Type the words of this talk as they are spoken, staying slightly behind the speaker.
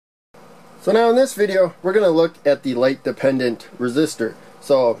So now in this video, we're going to look at the light dependent resistor.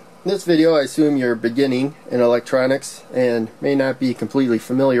 So in this video, I assume you're beginning in electronics and may not be completely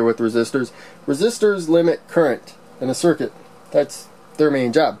familiar with resistors. Resistors limit current in a circuit. That's their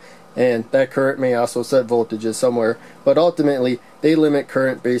main job. And that current may also set voltages somewhere, but ultimately they limit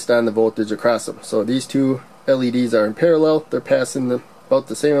current based on the voltage across them. So these two LEDs are in parallel. They're passing about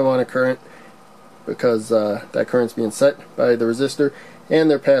the same amount of current because that current's being set by the resistor, and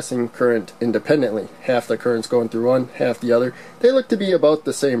they're passing current independently. Half the current's going through one, half the other. They look to be about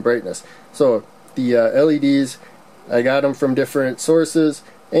the same brightness. So the LEDs, I got them from different sources,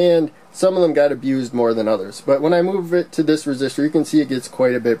 and some of them got abused more than others. But when I move it to this resistor, you can see it gets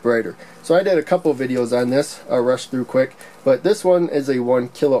quite a bit brighter. So I did a couple videos on this. I'll rush through quick. But this one is a 1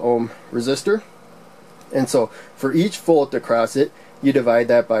 kilo ohm resistor. And so for each volt across it, you divide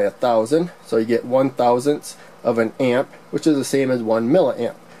that by 1,000. So you get 1,000ths of an amp, which is the same as 1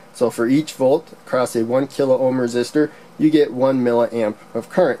 milliamp. So for each volt across a 1 kilo ohm resistor, you get 1 milliamp of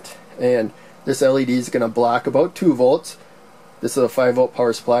current. And this LED is going to block about 2 volts. This is a 5 volt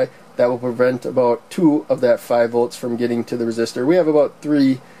power supply. That will prevent about 2 of that 5 volts from getting to the resistor. We have about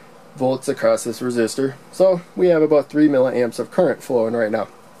 3 volts across this resistor. So we have about 3 milliamps of current flowing right now.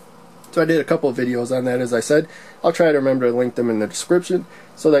 So I did a couple of videos on that, as I said. I'll try to remember to link them in the description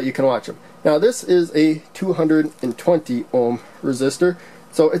so that you can watch them. Now this is a 220 ohm resistor.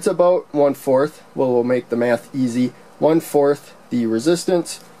 So it's about 1/4. Well, we'll make the math easy. 1/4 the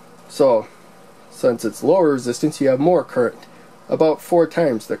resistance. So since it's lower resistance, you have more current. About 4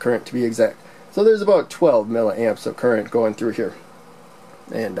 times the current to be exact. So there's about 12 milliamps of current going through here.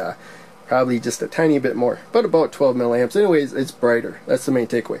 And probably just a tiny bit more, but about 12 milliamps. Anyways, it's brighter. That's the main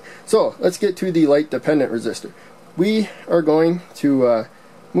takeaway. So let's get to the light dependent resistor. We are going to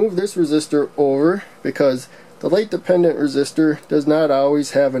move this resistor over because the light dependent resistor does not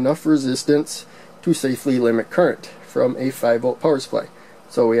always have enough resistance to safely limit current from a 5 volt power supply.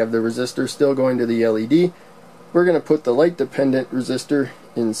 So we have the resistor still going to the LED. We're going to put the light dependent resistor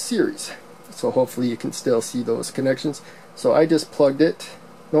in series. So hopefully you can still see those connections. So I just plugged it.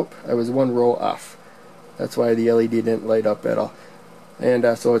 Nope, I was 1 row off. That's why the LED didn't light up at all. And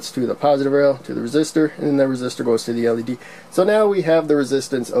so it's to the positive rail, to the resistor, and then the resistor goes to the LED. So now we have the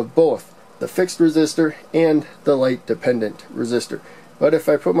resistance of both the fixed resistor and the light dependent resistor. But if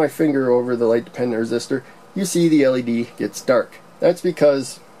I put my finger over the light dependent resistor, you see the LED gets dark. That's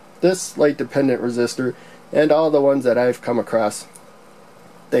because this light dependent resistor and all the ones that I've come across,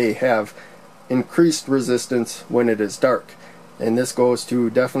 they have increased resistance when it is dark. And this goes to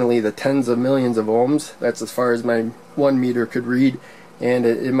definitely the tens of millions of ohms. That's as far as my 1 meter could read, and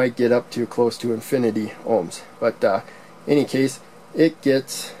it might get up to close to infinity ohms. But any case, it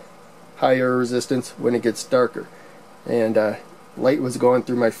gets higher resistance when it gets darker. And light was going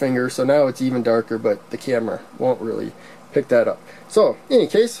through my finger, so now it's even darker, but the camera won't really pick that up. So any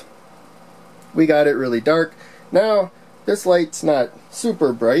case, we got it really dark. Now this light's not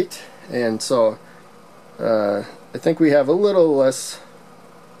super bright, and so I think we have a little less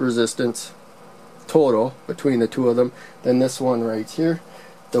resistance total between the two of them than this one right here,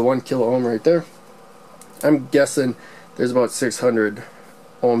 the 1 kilo ohm right there. I'm guessing there's about 600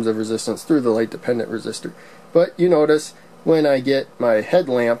 ohms of resistance through the light dependent resistor. But you notice when I get my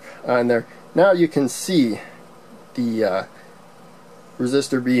headlamp on there, now you can see the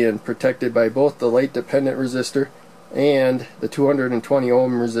resistor being protected by both the light dependent resistor and the 220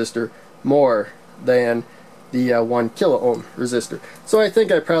 ohm resistor more than the 1 kilo ohm resistor. So I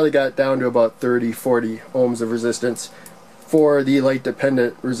think I probably got down to about 30-40 ohms of resistance for the light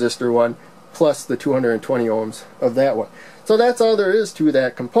dependent resistor one, plus the 220 ohms of that one. So that's all there is to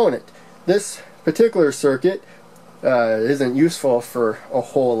that component. This particular circuit isn't useful for a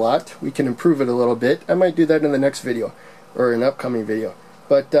whole lot. We can improve it a little bit. I might do that in the next video or an upcoming video.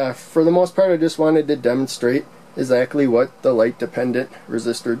 But for the most part, I just wanted to demonstrate exactly what the light dependent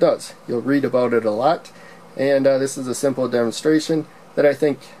resistor does. You'll read about it a lot, and this is a simple demonstration that I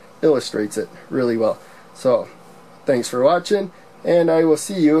think illustrates it really well. So thanks for watching, and I will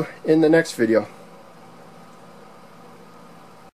see you in the next video.